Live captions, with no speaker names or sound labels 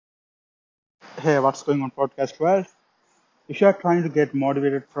Hey, what's going on, podcast world? If you are trying to get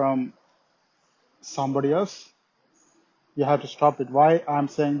motivated from somebody else, you have to stop it. Why I'm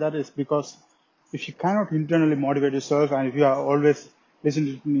saying that is because if you cannot internally motivate yourself and if you are always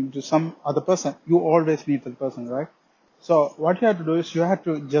listening to some other person, you always need that person, right? So what you have to do is you have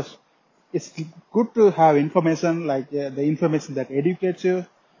to just, it's good to have information like the information that educates you,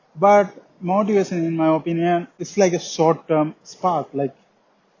 but motivation, in my opinion, it's like a short-term spark. Like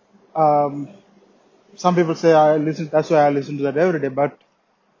um, some people say I listen, that's why I listen to that every day, but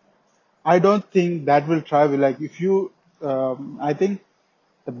I don't think that will travel. Like if you, I think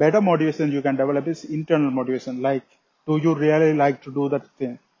the better motivation you can develop is internal motivation. Like, do you really like to do that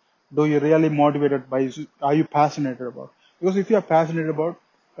thing? Do you really motivated by? Are you passionate about? Because if you are passionate about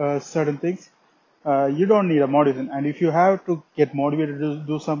certain things, you don't need a motivation. And if you have to get motivated to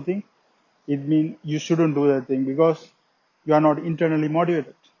do something, it means you shouldn't do that thing because you are not internally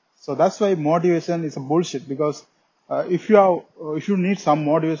motivated. So that's why motivation is a bullshit because if you need some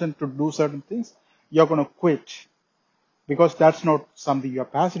motivation to do certain things, you're gonna quit because that's not something you're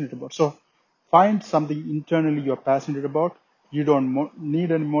passionate about. So find something internally you're passionate about. You don't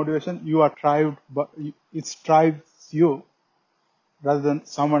need any motivation. You are thrived, but it drives you rather than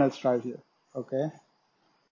someone else drives you. Okay.